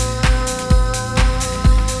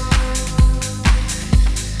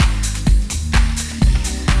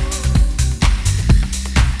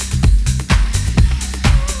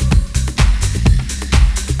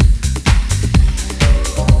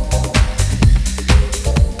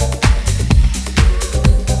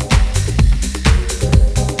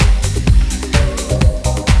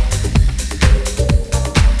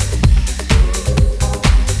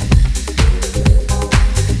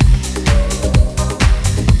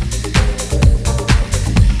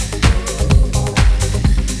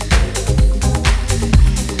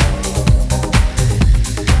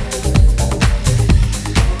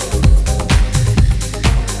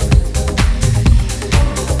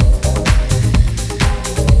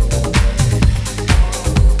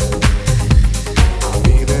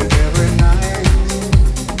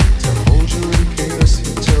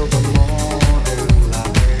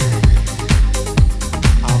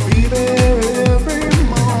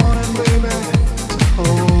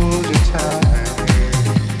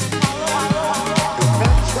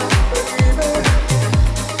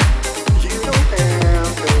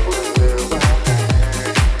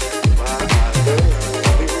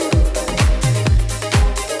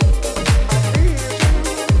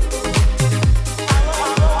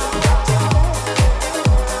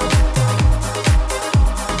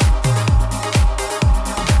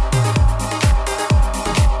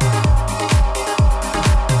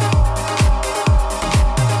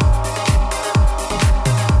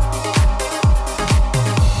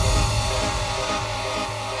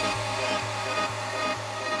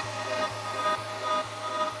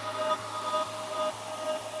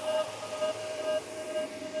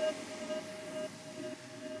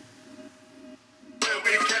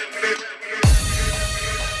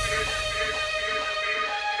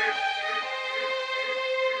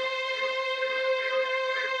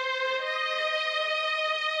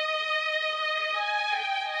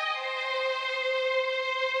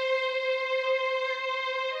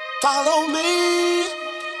 Follow me,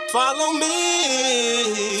 follow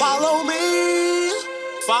me, follow me,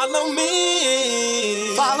 follow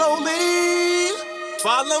me, follow me,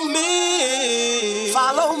 follow me,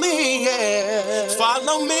 follow me, yeah,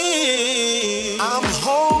 follow me. I'm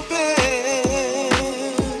hoping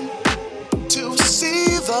to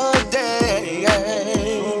see the day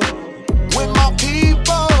when my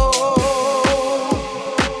people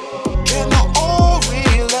can all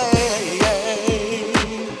relate.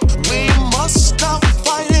 We must stop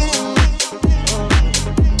fighting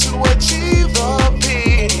to achieve the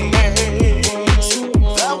peace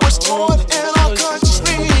that was taught in our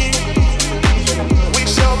country. We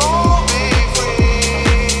shall all be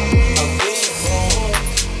free. I feel so wrong,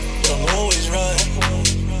 but I'm always right.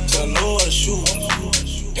 'Cause I know how to shoot,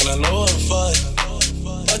 and I know how to fight.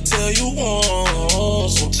 I tell you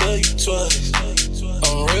once, I'll tell you twice.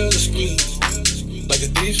 I'm real discreet, like a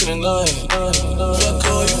thief in the night. If I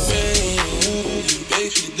call you babe, you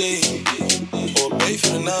babe for the day, or babe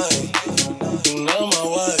for the night. You now my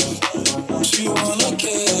wife. She all I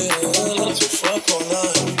care, so fuck all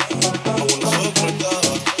night. I wanna fuck for the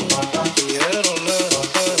dollar, give me head on that.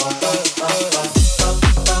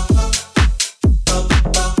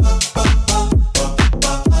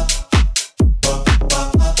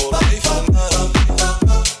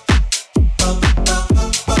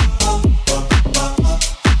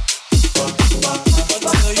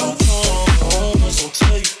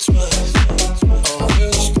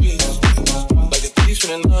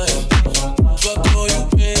 Fuck all you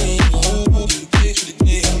pay,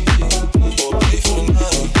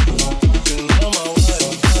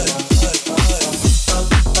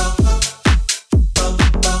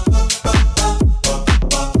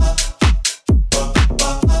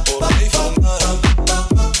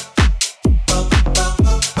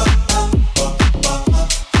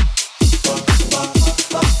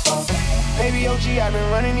 OG, I've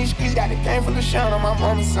been running these streets, got the game for the shine on my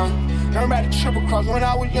mama's son. Learned about the triple cross when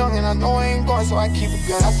I was young, and I know I ain't going, so I keep a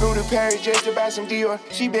gun. I flew to Paris just to buy some Dior.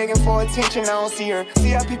 She begging for attention, I don't see her.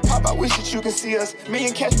 CIP pop, I wish that you can see us.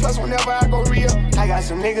 Million cash plus whenever I go real. I got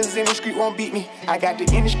some niggas in the street won't beat me. I got the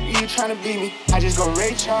industry trying to beat me. I just go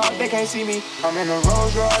Ray Charles, they can't see me. I'm in the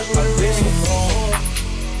Rolls Royce with a Remy.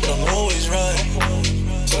 But I'm always right,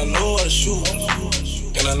 so I know how to shoot,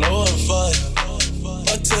 and I know how to fight.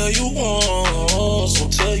 I tell you once, I'll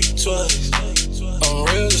tell you twice. I'm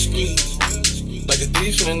real discreet, like a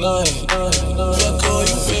thief in the night. If I call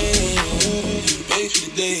you babe, you pay for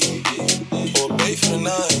the day, or pay for the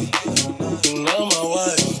night. You not my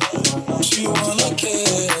wife, she wanna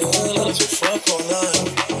kill, let us fuck all night.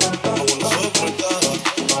 I wanna fuck with a dollar,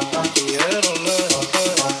 in your head all night.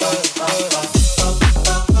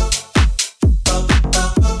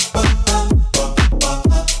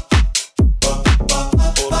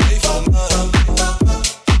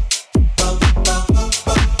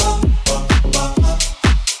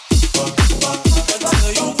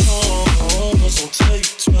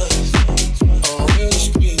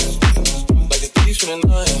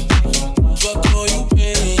 Tonight